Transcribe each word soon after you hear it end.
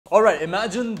Alright,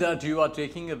 imagine that you are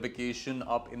taking a vacation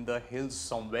up in the hills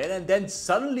somewhere and then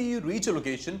suddenly you reach a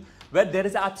location where there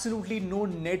is absolutely no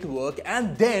network,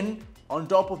 and then on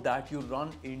top of that you run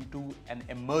into an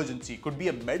emergency. Could be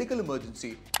a medical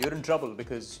emergency. You're in trouble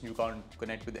because you can't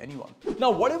connect with anyone.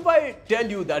 Now what if I tell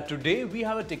you that today we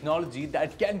have a technology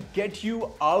that can get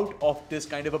you out of this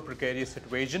kind of a precarious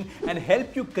situation and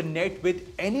help you connect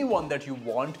with anyone that you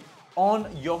want on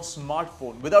your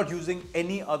smartphone without using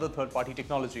any other third-party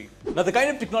technology. Now the kind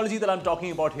of technology that I'm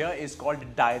talking about here is called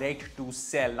direct to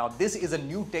cell. Now this is a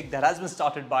new tech that has been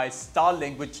started by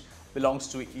Starlink, which belongs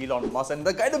to Elon Musk, and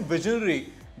the kind of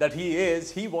visionary that he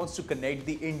is, he wants to connect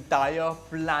the entire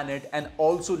planet and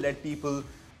also let people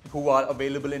who are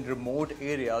available in remote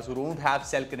areas who don't have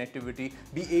cell connectivity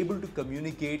be able to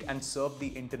communicate and surf the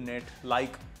internet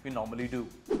like we normally do.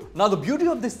 Now the beauty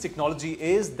of this technology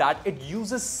is that it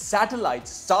uses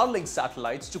satellites, Starlink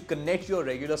satellites, to connect your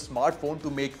regular smartphone to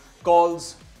make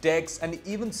calls, texts, and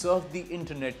even surf the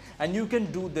internet, and you can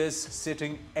do this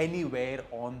sitting anywhere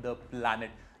on the planet.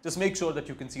 Just make sure that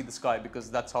you can see the sky,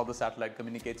 because that's how the satellite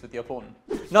communicates with your phone.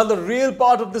 Now the real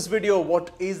part of this video,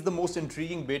 what is the most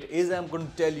intriguing bit, is I'm going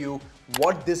to tell you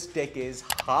what this tech is,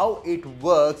 how it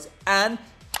works, and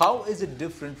how is it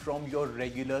different from your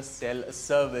regular cell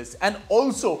service. And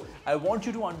also I want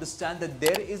you to understand that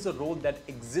there is a role that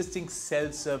existing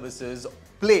cell services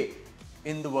play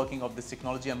in the working of this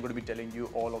technology. I'm going to be telling you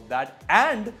all of that,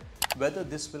 and whether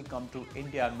this will come to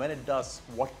India, and when it does,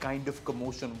 what kind of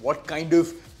commotion, what kind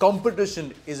of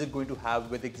competition is it going to have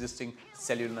with existing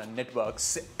cellular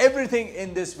networks. Everything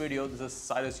in this video. This is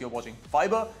Cyrus, you're watching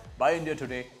Fiiber by India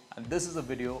Today, and this is a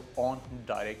video on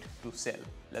direct to cell.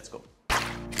 Let's go.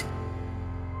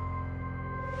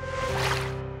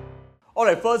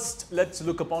 Alright, first let's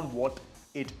look upon what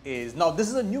it is. Now this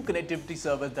is a new connectivity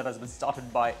service that has been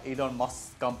started by Elon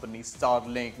Musk's company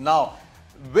Starlink. Now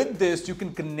with this, you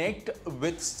can connect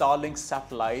with Starlink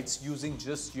satellites using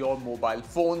just your mobile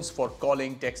phones for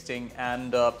calling, texting,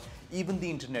 and even the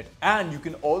internet. And you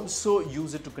can also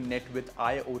use it to connect with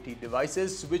IoT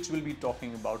devices, which we'll be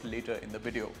talking about later in the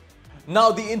video.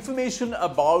 Now, the information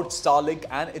about Starlink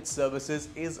and its services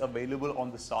is available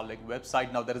on the Starlink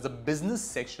website. Now, there is a business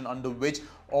section under which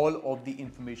all of the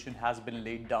information has been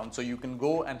laid down. So you can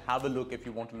go and have a look if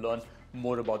you want to learn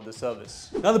more about the service.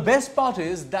 Now, the best part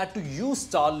is that to use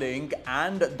Starlink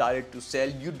and direct to cell,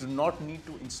 you do not need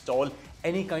to install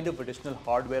any kind of additional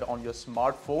hardware on your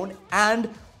smartphone, and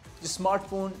your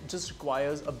smartphone just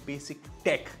requires a basic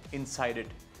tech inside it.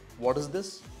 What is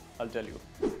this? I'll tell you.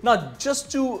 Now,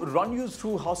 just to run you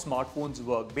through how smartphones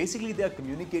work, basically they are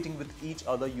communicating with each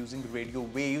other using radio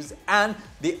waves, and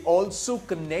they also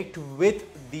connect with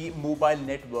the mobile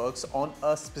networks on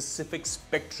a specific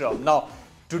spectrum. Now,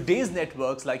 today's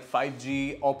networks like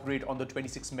 5G operate on the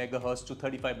 26 MHz to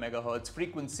 35 MHz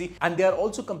frequency, and they are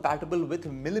also compatible with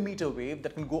millimeter wave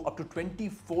that can go up to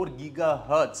 24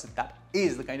 GHz. That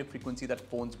is the kind of frequency that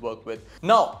phones work with.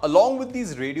 Now, along with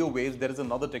these radio waves, there is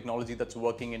another technology that's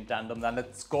working in tandem, and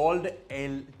it's called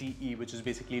LTE, which is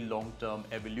basically long-term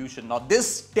evolution. Now,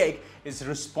 this tech is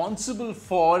responsible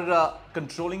for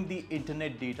controlling the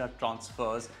internet data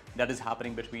transfers that is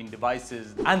happening between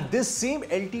devices. And this same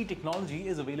LTE technology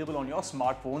is available on your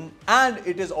smartphone, and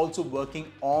it is also working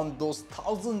on those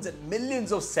thousands and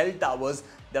millions of cell towers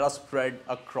that are spread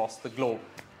across the globe.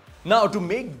 Now, to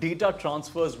make data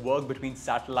transfers work between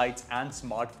satellites and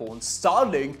smartphones,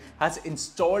 Starlink has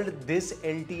installed this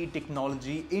LTE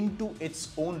technology into its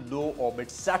own low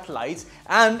orbit satellites,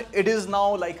 and it is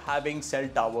now like having cell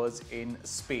towers in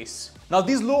space. Now,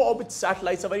 these low orbit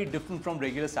satellites are very different from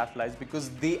regular satellites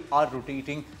because they are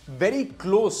rotating very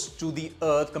close to the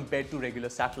Earth compared to regular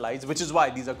satellites, which is why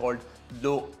these are called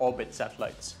low orbit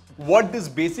satellites. What this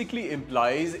basically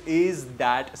implies is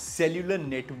that cellular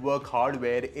network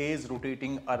hardware is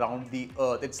rotating around the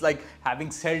Earth. It's like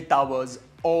having cell towers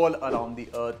all around the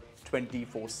Earth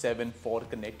 24/7 for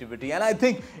connectivity. And I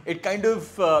think it kind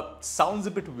of sounds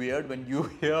a bit weird when you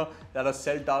hear that a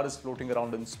cell tower is floating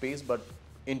around in space, but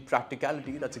in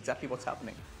practicality, that's exactly what's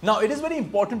happening. Now, it is very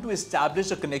important to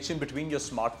establish a connection between your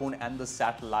smartphone and the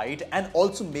satellite, and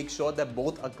also make sure that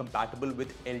both are compatible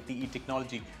with LTE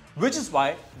technology, which is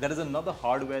why there is another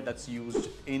hardware that's used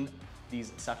in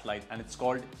these satellites, and it's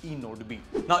called eNode B.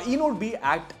 Now, eNode B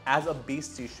acts as a base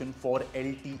station for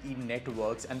LTE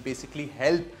networks and basically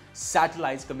help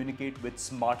satellites communicate with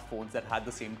smartphones that have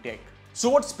the same tech. So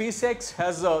what SpaceX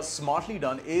has smartly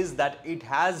done is that it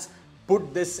has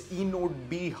put this eNote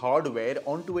B hardware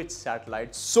onto its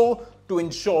satellite so to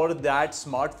ensure that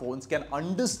smartphones can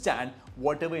understand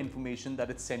whatever information that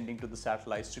it's sending to the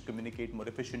satellites to communicate more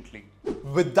efficiently.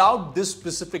 Without this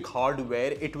specific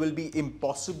hardware, it will be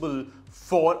impossible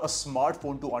for a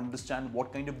smartphone to understand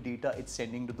what kind of data it's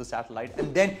sending to the satellite,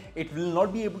 and then it will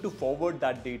not be able to forward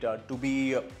that data to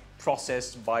be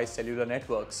processed by cellular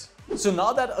networks. So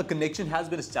now that a connection has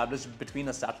been established between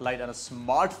a satellite and a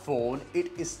smartphone,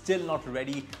 it is still not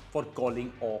ready for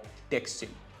calling or texting.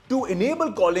 To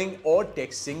enable calling or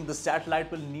texting, the satellite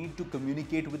will need to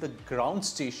communicate with a ground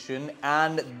station,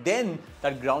 and then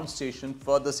that ground station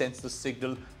further sends the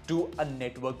signal to a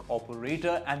network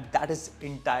operator, and that is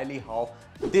entirely how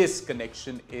this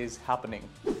connection is happening.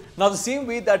 Now, the same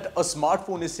way that a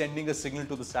smartphone is sending a signal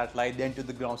to the satellite, then to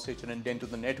the ground station, and then to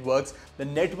the networks, the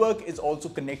network is also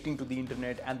connecting to the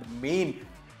internet and the main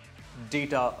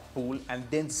data pool, and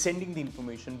then sending the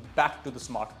information back to the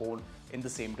smartphone in the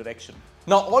same direction.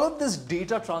 Now, all of this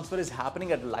data transfer is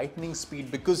happening at lightning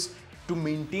speed because to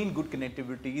maintain good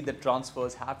connectivity, the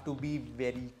transfers have to be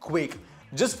very quick.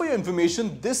 Just for your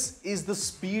information, this is the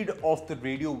speed of the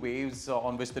radio waves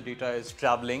on which the data is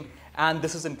traveling, and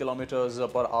this is in kilometers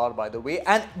per hour, by the way.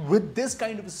 And with this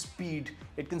kind of speed,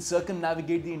 it can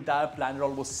circumnavigate the entire planet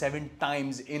almost 7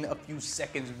 times in a few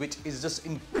seconds, which is just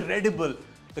incredible,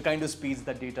 the kind of speeds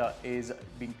that data is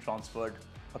being transferred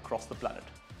across the planet.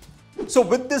 So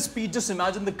with this speed, just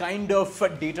imagine the kind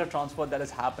of data transfer that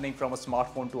is happening from a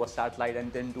smartphone to a satellite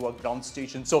and then to a ground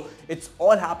station. So it's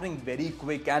all happening very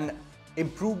quick, and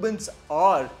improvements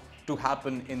are to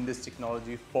happen in this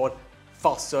technology for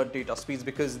faster data speeds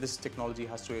because this technology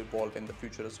has to evolve in the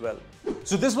future as well.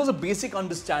 So this was a basic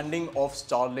understanding of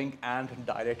Starlink and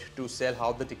direct to cell,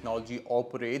 how the technology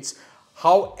operates.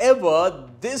 However,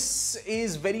 this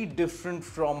is very different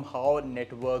from how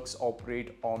networks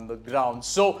operate on the ground.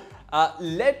 So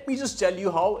let me just tell you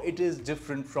how it is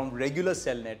different from regular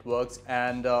cell networks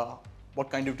and what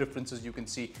kind of differences you can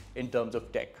see in terms of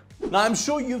tech. Now, I'm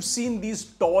sure you've seen these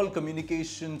tall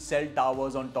communication cell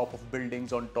towers on top of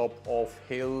buildings, on top of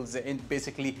hills, in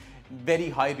basically very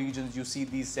high regions. You see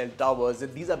these cell towers.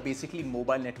 These are basically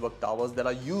mobile network towers that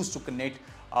are used to connect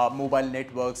mobile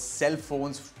networks, cell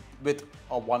phones with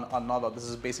one another. This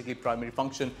is basically primary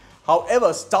function. However,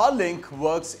 Starlink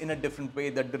works in a different way.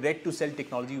 The direct to cell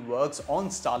technology works on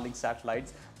Starlink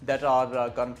satellites that are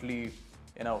currently,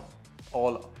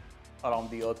 all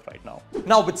around the earth right now.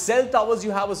 Now, with cell towers,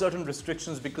 you have a certain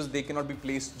restrictions because they cannot be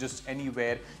placed just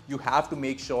anywhere. You have to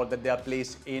make sure that they are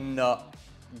placed in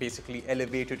basically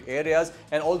elevated areas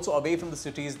and also away from the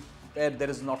cities where there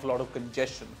is not a lot of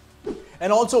congestion.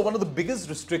 And also, one of the biggest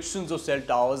restrictions of cell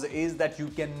towers is that you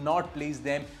cannot place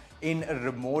them in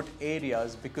remote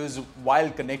areas, because while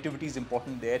connectivity is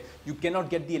important there, you cannot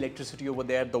get the electricity over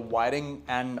there. The wiring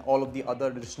and all of the other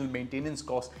additional maintenance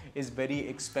costs is very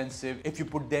expensive if you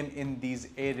put them in these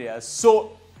areas.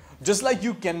 So just like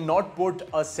you cannot put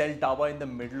a cell tower in the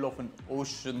middle of an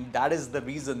ocean, that is the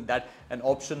reason that an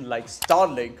option like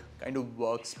Starlink kind of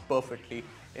works perfectly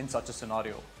in such a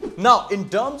scenario. Now, in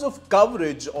terms of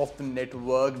coverage of the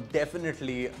network,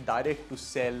 definitely direct to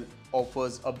cell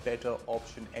offers a better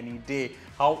option any day.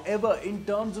 However, in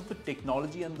terms of the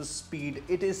technology and the speed,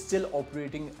 it is still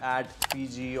operating at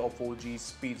 3G or 4G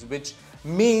speeds, which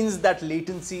means that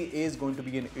latency is going to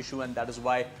be an issue, and that is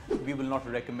why we will not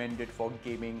recommend it for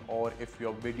gaming or if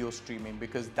you're video streaming,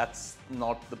 because that's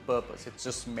not the purpose. It's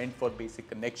just meant for basic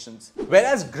connections.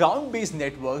 Whereas ground-based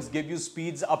networks give you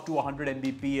speeds up to 100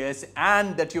 Mbps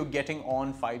and that you're getting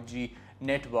on 5G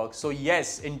networks. So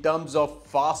yes, in terms of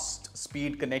fast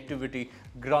speed connectivity,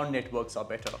 ground networks are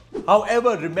better.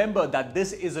 However, remember that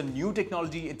this is a new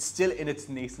technology. It's still in its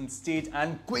nascent stage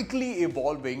and quickly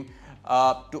evolving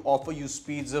to offer you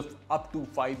speeds of up to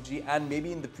 5G, and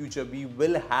maybe in the future we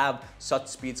will have such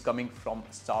speeds coming from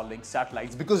Starlink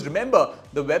satellites, because remember,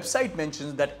 the website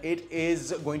mentions that it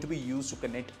is going to be used to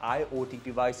connect IoT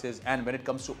devices, and when it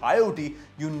comes to IoT,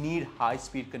 you need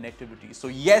high-speed connectivity. So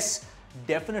yes,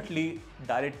 definitely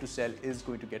direct to cell is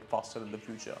going to get faster in the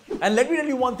future. And let me tell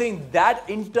you one thing, that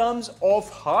in terms of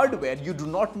hardware, you do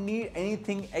not need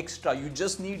anything extra. You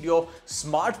just need your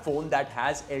smartphone that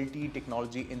has LTE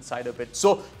technology inside of it.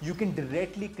 So you can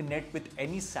directly connect with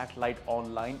any satellite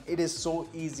online. It is so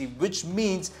easy, which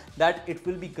means that it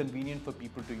will be convenient for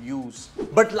people to use.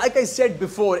 But like I said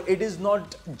before, it is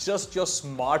not just your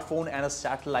smartphone and a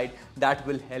satellite that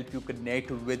will help you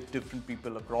connect with different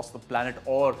people across the planet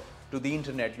or to the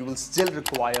internet. You will still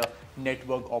require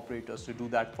network operators to do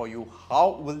that for you.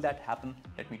 How will that happen?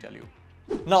 Let me tell you.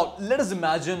 Now, let us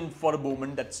imagine for a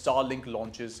moment that Starlink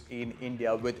launches in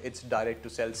India with its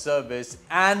direct-to-cell service,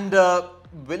 and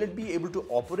will it be able to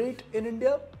operate in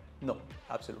India? No,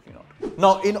 absolutely not.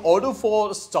 Now, in order for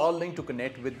Starlink to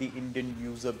connect with the Indian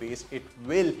user base, it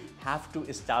will have to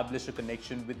establish a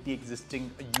connection with the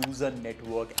existing user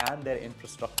network and their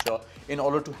infrastructure in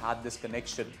order to have this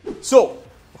connection. So,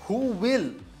 who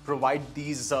will provide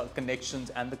these connections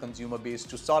and the consumer base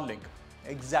to Starlink?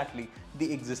 Exactly,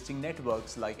 the existing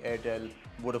networks like Airtel,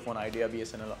 Vodafone Idea,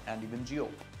 BSNL, and even Jio.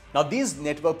 Now, these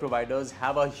network providers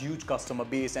have a huge customer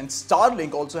base, and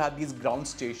Starlink also have these ground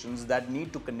stations that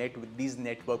need to connect with these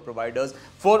network providers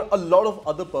for a lot of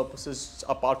other purposes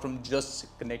apart from just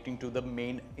connecting to the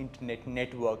main internet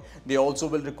network. They also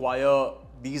will require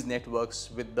these networks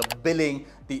with the billing,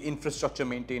 the infrastructure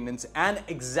maintenance, and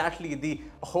exactly the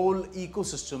whole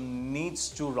ecosystem needs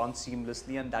to run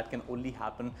seamlessly, and that can only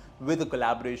happen with the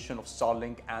collaboration of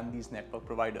Starlink and these network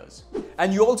providers.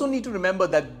 And you also need to remember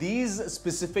that these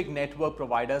specific network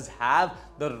providers have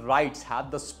the rights,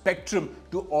 have the spectrum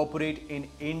to operate in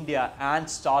India, and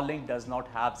Starlink does not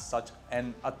have such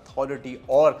an authority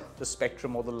or the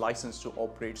spectrum or the license to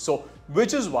operate. So,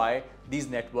 which is why these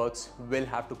networks will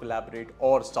have to collaborate,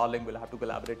 or Starlink will have to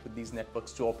collaborate with these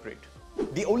networks to operate.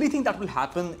 The only thing that will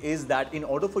happen is that in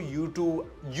order for you to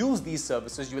use these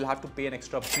services, you will have to pay an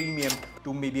extra premium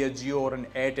to maybe a Jio or an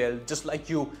Airtel. Just like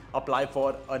you apply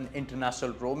for an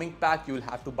international roaming pack, you will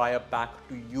have to buy a pack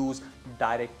to use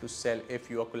direct to cell if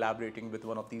you are collaborating with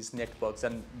one of these networks,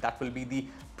 and that will be the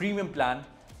premium plan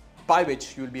by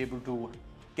which you will be able to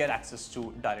get access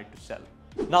to direct to cell.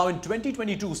 Now, in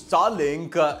 2022,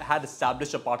 Starlink had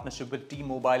established a partnership with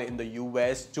T-Mobile in the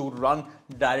US to run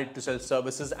direct-to-cell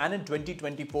services, and in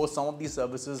 2024, some of these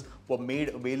services were made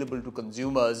available to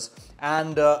consumers,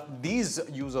 and these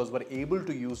users were able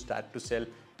to use direct-to-cell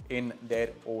in their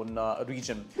own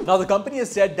region. Now, the company has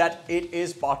said that it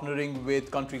is partnering with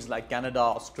countries like Canada,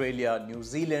 Australia, New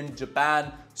Zealand,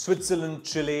 Japan, Switzerland,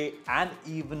 Chile, and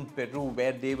even Peru,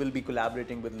 where they will be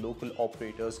collaborating with local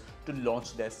operators to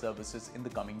launch their services in the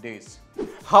coming days.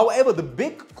 However, the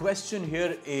big question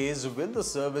here is, will the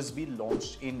service be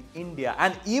launched in India?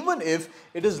 And even if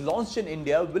it is launched in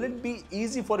India, will it be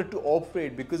easy for it to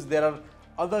operate? Because there are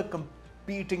other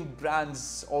competing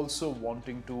brands also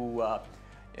wanting to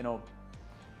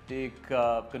take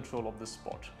control of this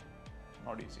spot.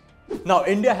 Not easy. Now,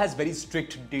 India has very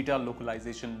strict data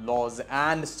localization laws,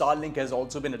 and Starlink has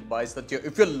also been advised that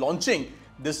if you're launching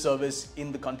this service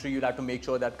in the country, you'll have to make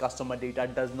sure that customer data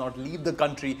does not leave the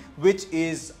country, which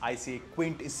is, I say,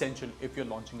 quintessential if you're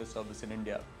launching a service in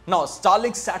India. Now,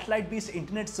 Starlink's satellite-based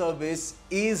internet service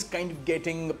is kind of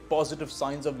getting positive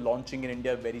signs of launching in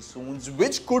India very soon,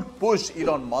 which could push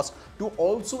Elon Musk to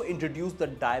also introduce the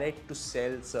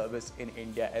direct-to-cell service in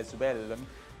India as well. And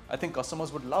I think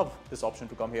customers would love this option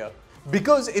to come here.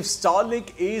 Because if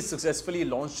Starlink is successfully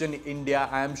launched in India,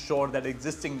 I am sure that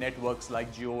existing networks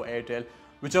like Jio, Airtel,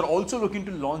 which are also looking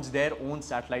to launch their own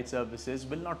satellite services,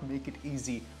 will not make it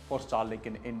easy for Starlink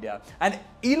in India. And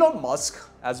Elon Musk,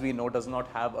 as we know, does not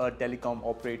have a telecom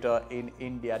operator in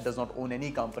India, does not own any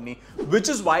company, which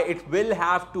is why it will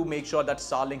have to make sure that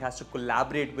Starlink has to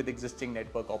collaborate with existing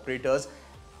network operators.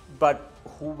 But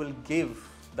who will give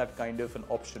that kind of an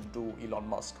option to Elon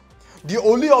Musk? The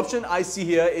only option I see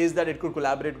here is that it could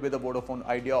collaborate with a Vodafone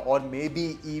Idea or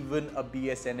maybe even a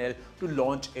BSNL to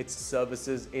launch its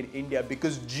services in India,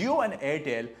 because Jio and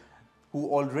Airtel, who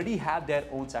already have their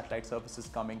own satellite services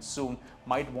coming soon,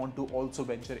 might want to also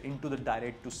venture into the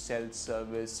direct-to-cell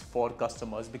service for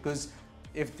customers, because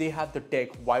if they have the tech,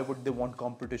 why would they want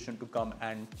competition to come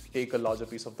and take a larger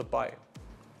piece of the pie?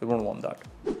 They won't want that.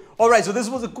 Alright, so this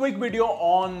was a quick video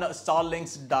on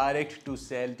Starlink's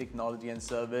direct-to-cell technology and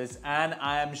service, and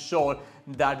I am sure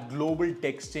that global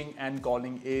texting and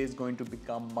calling is going to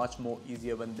become much more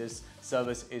easier when this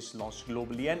service is launched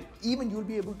globally, and even you'll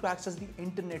be able to access the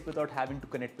internet without having to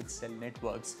connect with cell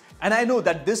networks. And I know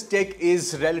that this tech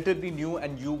is relatively new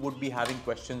and you would be having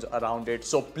questions around it,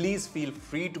 so please feel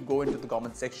free to go into the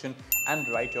comment section and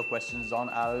write your questions down.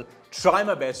 I'll try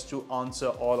my best to answer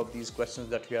all of these questions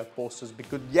that you have posted,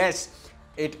 because yes,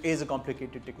 it is a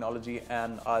complicated technology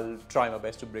and I'll try my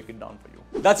best to break it down for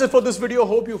you. That's it for this video.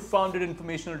 Hope you found it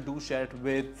informational. Do share it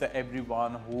with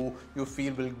everyone who you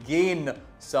feel will gain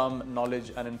some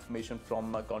knowledge and information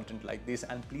from content like this.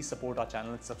 And please support our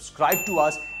channel, subscribe to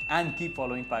us, and keep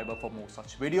following Fiiber for more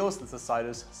such videos. This is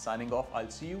Cyrus signing off. I'll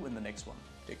see you in the next one.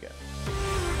 Take care.